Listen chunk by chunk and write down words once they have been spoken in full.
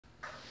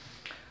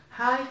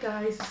Hi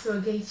guys, it's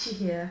Ogechi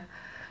here.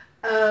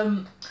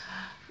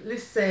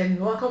 Listen,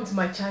 welcome to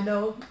my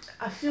channel.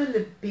 I feel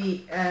a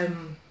bit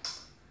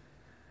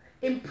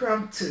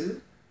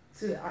impromptu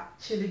to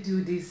actually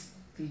do this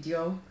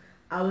video.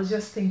 I was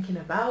just thinking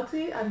about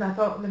it and I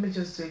thought, let me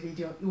just do a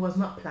video. It was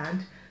not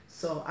planned,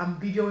 so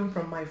I'm videoing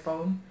from my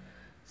phone.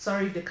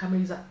 Sorry if the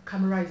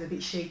camera is a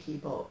bit shaky,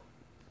 but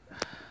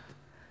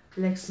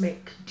let's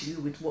make do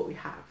with what we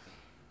have.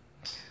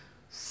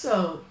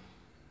 So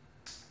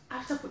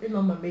after putting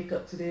on my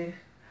makeup today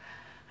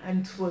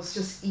and was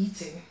just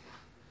eating,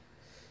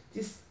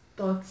 this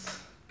thought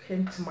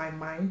came to my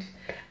mind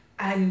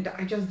and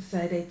I just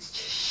decided to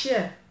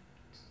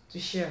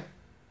share.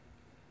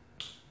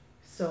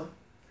 So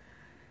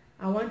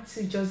I want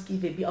to just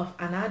give a bit of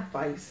an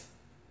advice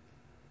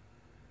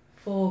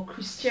for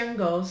Christian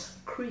girls.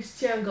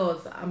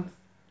 I'm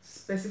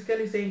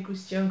specifically saying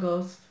Christian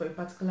girls for a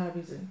particular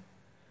reason.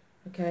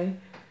 Okay,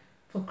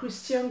 for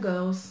Christian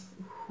girls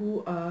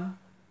who are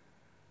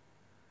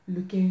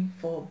looking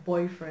for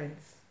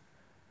boyfriends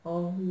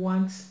or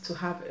want to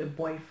have a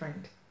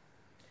boyfriend.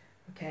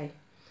 Okay,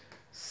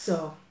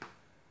 so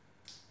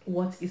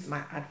what is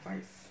my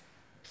advice?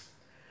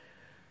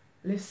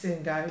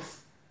 Listen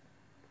guys,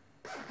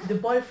 the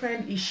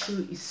boyfriend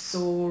issue is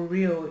so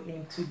real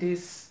in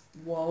today's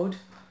world,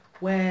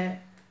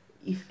 where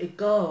if a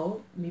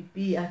girl may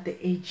be at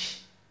a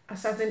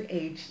certain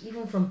age,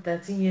 even from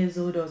 13 years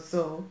old or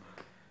so,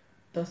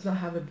 does not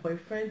have a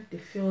boyfriend, they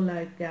feel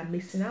like they are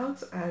missing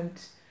out and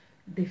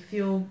they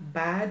feel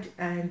bad,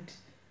 and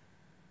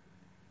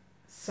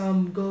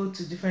some go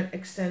to different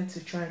extents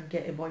to try and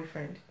get a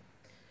boyfriend.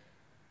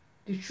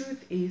 The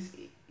truth is,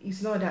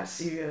 it's not that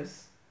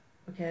serious.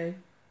 Okay,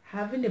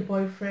 having a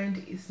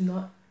boyfriend is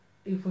not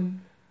even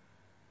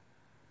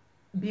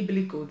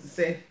biblical to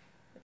say.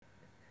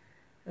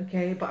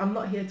 Okay, but I'm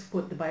not here to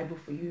quote the Bible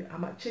for you.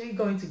 I'm actually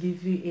going to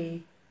give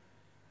you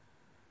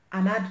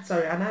an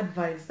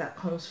advice that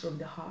comes from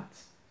the heart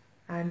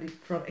and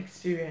from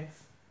experience.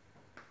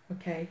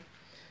 Okay,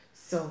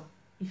 so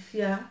if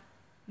you're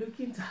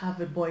looking to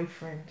have a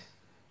boyfriend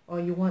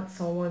or you want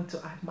someone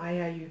to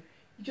admire you,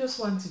 you just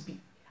want to be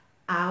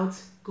out,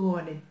 go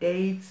on a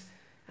date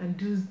and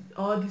do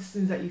all these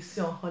things that you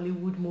see on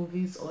Hollywood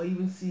movies or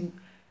even see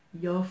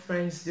your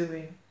friends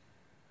doing,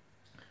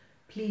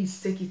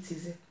 please take it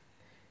easy.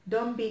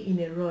 Don't be in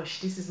a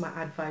rush. This is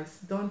my advice.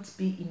 Don't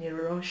be in a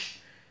rush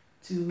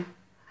to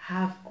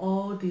have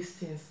all these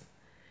things,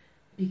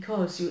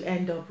 because you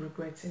end up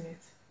regretting it.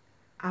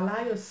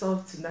 Allow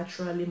yourself to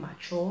naturally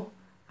mature.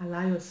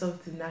 Allow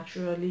yourself to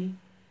naturally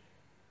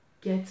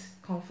get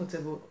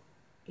comfortable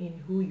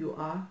in who you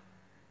are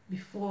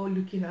before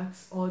looking at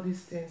all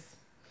these things.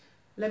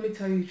 Let me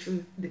tell you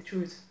the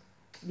truth.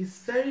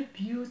 It's very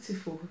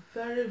beautiful.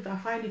 I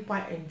find it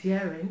quite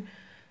endearing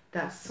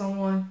that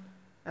someone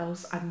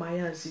else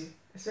admires you,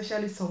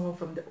 especially someone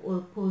from the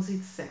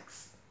opposite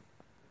sex.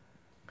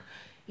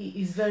 It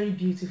is very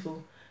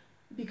beautiful,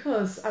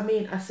 because I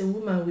mean, as a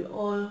woman, we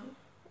all,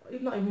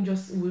 not even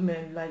just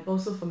women, like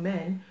also for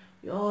men,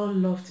 we all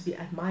love to be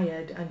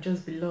admired and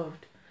just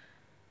beloved.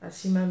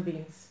 As human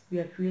beings, we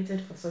are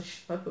created for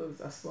such purpose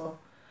as well.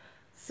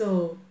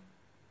 So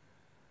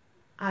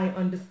I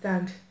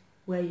understand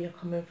where you're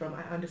coming from.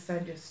 I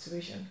understand your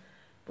situation,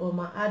 but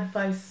my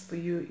advice for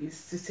you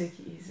is to take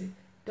it easy.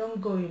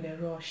 Don't go in a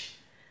rush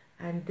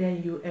and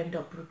then you end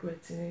up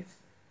regretting it.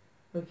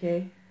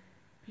 Okay,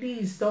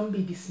 please don't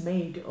be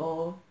dismayed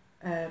or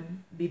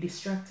be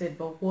distracted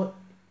by what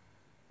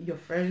your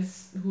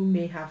friends who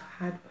may have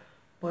had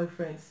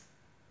boyfriends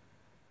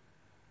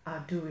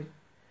are doing.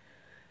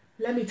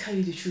 Let me tell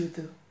you the truth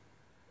though,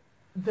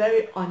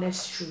 very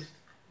honest truth.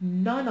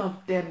 None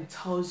of them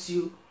tells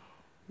you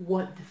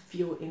what they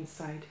feel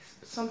inside,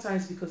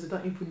 sometimes because they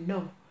don't even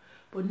know.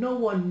 But no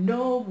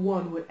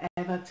one will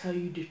ever tell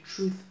you the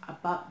truth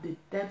about the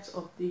depth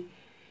of the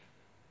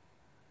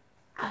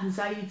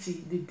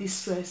anxiety, the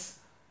distress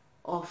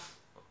of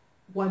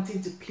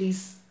wanting to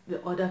please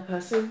the other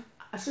person,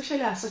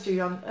 especially at such a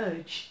young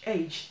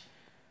age.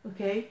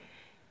 Okay,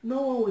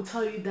 no one will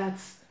tell you that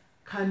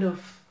kind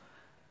of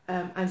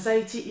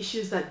anxiety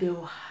issues that they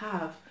will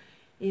have,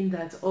 in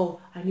that, oh,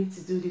 I need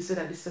to do this so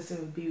that this person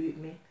will be with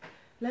me.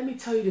 Let me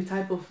tell you the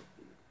type of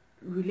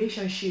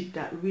relationship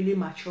that really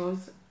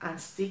matures and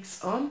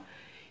sticks on,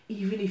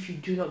 even if you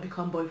do not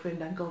become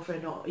boyfriend and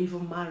girlfriend or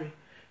even marry.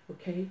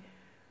 Okay,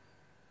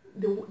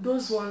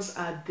 those ones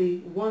are the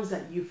ones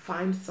that you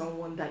find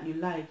someone that you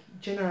like,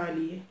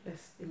 generally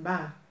that's a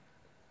man,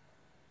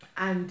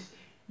 and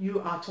you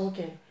are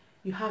talking,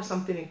 you have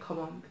something in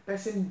common. The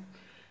person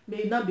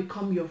may not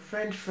become your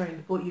friend,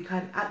 but you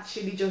can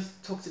actually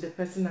just talk to the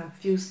person and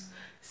feel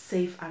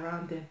safe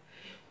around them.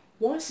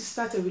 Once you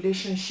start a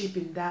relationship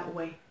in that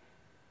way,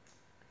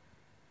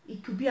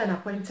 it could be an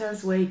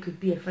acquaintance way, it could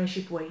be a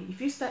friendship way.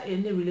 If you start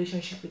any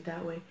relationship in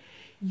that way,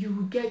 you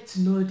will get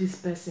to know this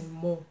person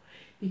more,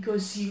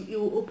 because it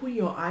will open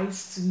your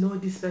eyes to know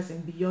this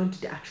person beyond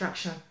the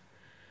attraction.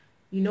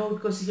 You know,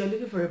 because if you're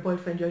looking for a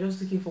boyfriend, you're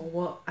just looking for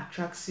what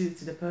attracts you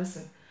to the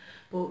person.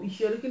 But if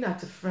you're looking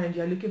at a friend,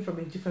 you're looking from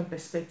a different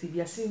perspective.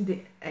 You're seeing the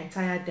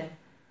entire them,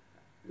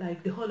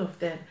 like the whole of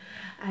them,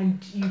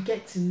 and you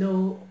get to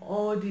know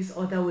all these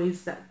other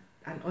ways that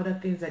and other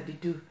things that they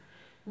do,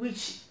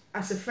 which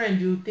as a friend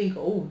you think,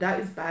 oh, that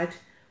is bad,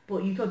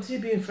 but you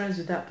continue being friends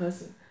with that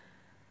person.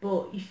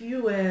 But if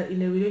you were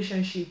in a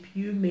relationship,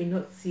 you may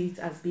not see it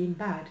as being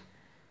bad.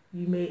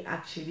 You may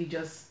actually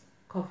just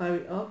cover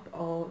it up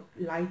or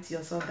lie to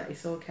yourself that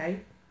it's okay.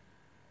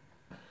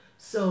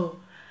 So,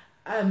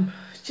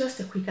 just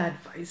a quick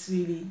advice,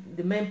 really.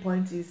 The main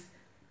point is,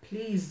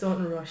 please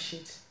don't rush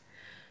it.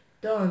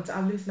 Don't.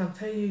 I'm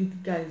telling you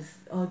guys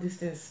all these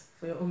things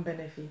for your own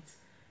benefit.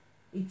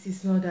 It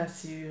is not that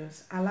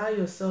serious. Allow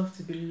yourself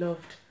to be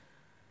loved.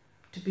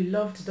 To be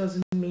loved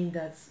doesn't mean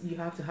that you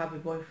have to have a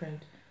boyfriend.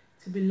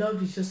 To be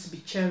loved is just to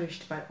be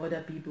cherished by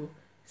other people.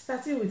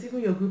 Starting with even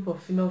your group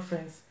of female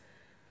friends.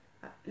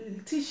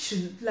 Teach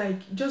you,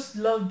 like, just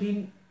love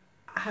being,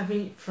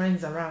 having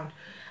friends around.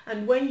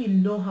 And when you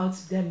know how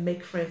to then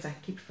make friends and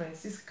keep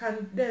friends, this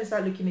can then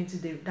start looking into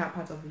that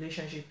part of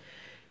relationship.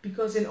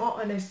 Because in all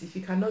honesty, if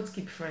you cannot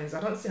keep friends,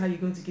 I don't see how you're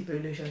going to keep a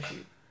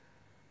relationship.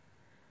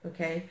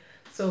 Okay?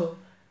 So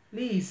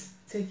please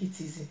take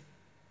it easy.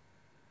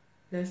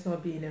 Let's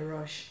not be in a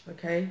rush.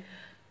 Okay?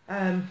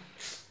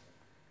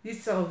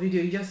 This sort of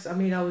video,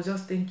 I was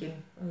just thinking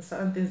on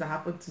certain things that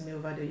happened to me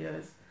over the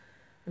years,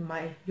 in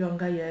my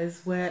younger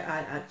years, where I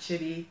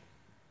actually,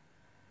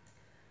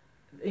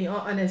 in all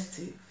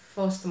honesty,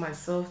 forced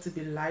myself to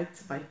be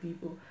liked by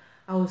people.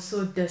 I was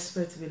so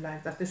desperate to be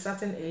liked. At a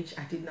certain age,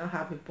 I did not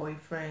have a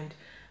boyfriend.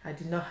 I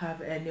did not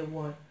have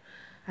anyone.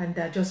 And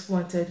I just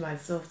wanted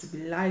myself to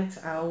be liked.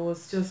 I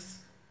was just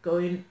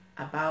going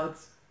about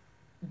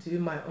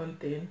doing my own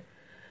thing.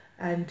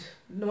 And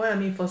you know what I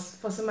mean?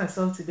 Forcing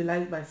myself to be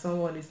liked by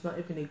someone is not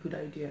even a good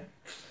idea.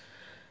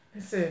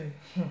 Listen.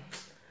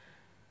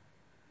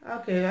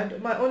 Okay,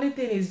 my only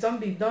thing is don't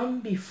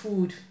be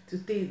fooled to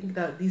think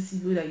that these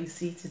people that you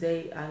see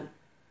today are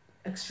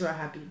extra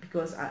happy,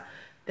 because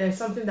there's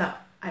something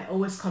that I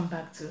always come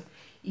back to.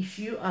 If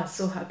you are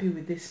so happy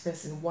with this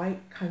person, why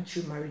can't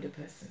you marry the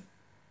person?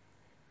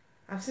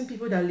 I've seen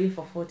people that live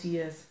for 40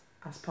 years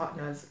as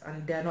partners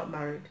and they're not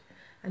married,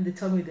 and they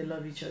tell me they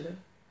love each other.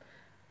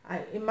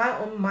 In my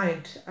own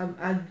mind,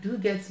 I do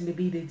get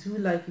maybe they do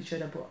like each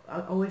other, but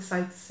I always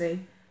I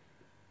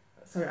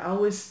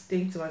always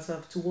think to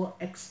myself, to what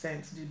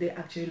extent do they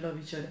actually love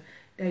each other?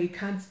 That you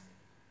can't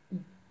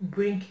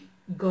bring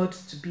God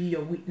to be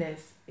your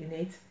witness in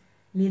it,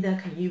 neither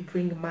can you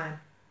bring man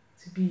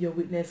to be your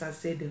witness and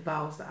say the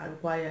vows that are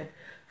required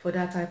for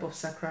that type of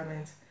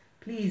sacrament.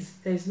 Please,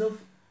 there is no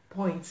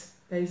point,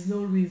 there is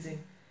no reason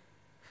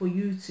for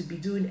you to be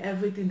doing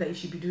everything that you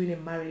should be doing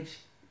in marriage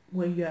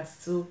when you are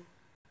still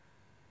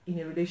in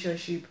a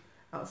relationship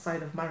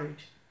outside of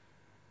marriage.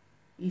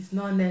 It's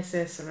not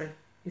necessary.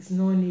 It's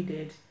not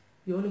needed.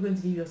 You're only going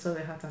to give yourself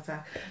a heart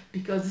attack,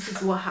 because this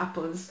is what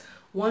happens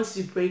once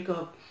you break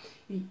up.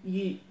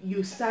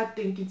 You start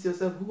thinking to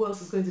yourself, who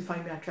else is going to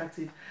find me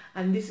attractive?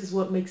 And this is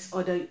what makes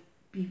other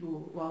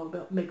people,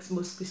 that makes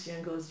most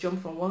Christian girls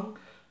jump from one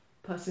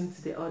person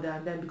to the other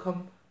and then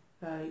become,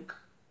 like,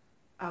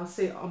 I'll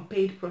say,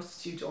 unpaid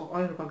prostitutes or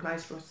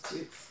unrecognized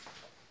prostitutes.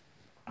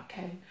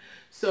 Okay,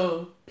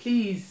 so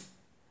please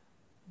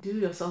do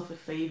yourself a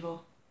favor.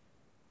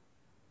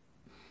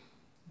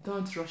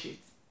 Don't rush it.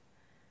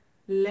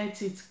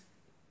 Let it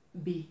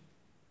be.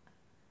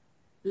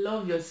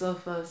 Love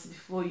yourself first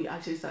before you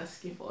actually start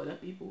seeking for other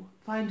people.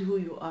 Find who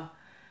you are.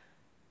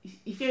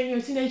 If you're in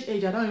your teenage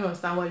age, I don't even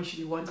understand why you should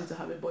be wanting to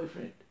have a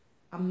boyfriend.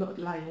 I'm not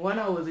lying. When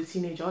I was a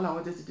teenager, all I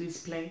wanted to do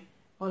is play.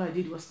 All I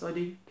did was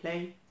study,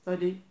 play,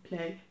 study,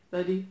 play,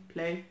 study,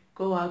 play.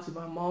 Go out with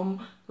my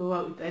mom, go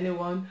out with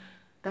anyone.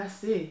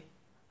 That's it.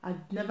 I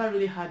never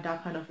really had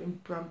that kind of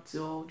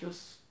impromptu or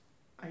just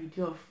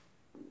idea of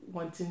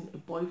wanting a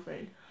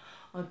boyfriend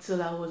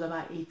until I was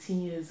about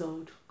 18 years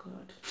old.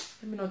 God,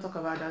 let me not talk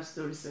about that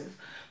story, sir.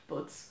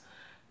 But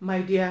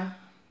my dear,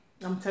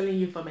 I'm telling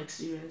you from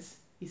experience,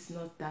 it's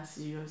not that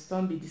serious.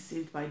 Don't be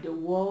deceived by the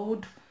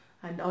world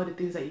and all the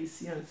things that you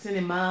see on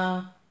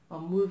cinema or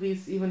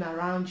movies, even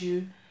around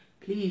you.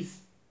 Please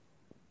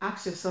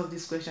ask yourself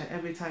this question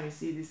every time you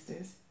see these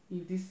things.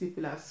 If these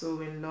people are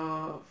so in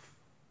love,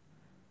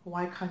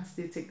 why can't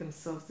they take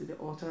themselves to the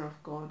altar of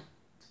God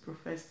to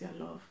profess their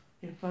love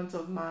in front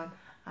of man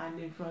and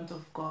in front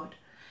of God?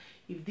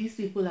 If these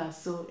people are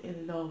so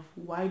in love,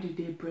 why do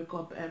they break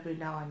up every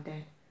now and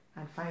then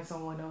and find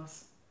someone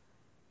else?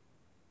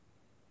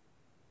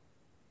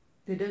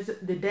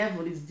 The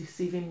devil is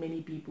deceiving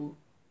many people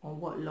on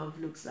what love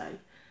looks like,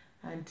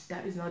 and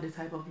that is not the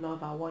type of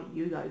love I want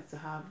you guys to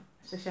have,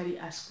 especially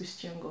as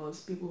Christian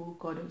girls, people who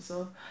call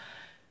themselves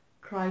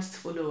Christ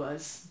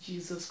followers,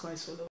 Jesus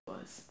Christ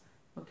followers.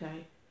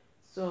 Okay,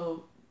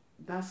 so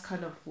that's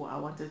kind of what I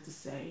wanted to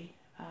say,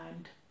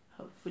 and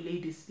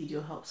hopefully this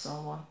video helps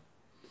someone.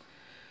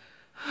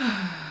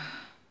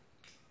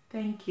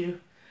 Thank you,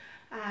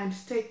 and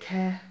take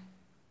care.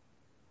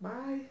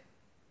 Bye.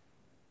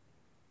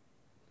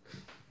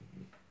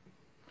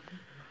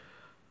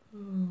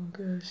 Oh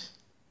gosh.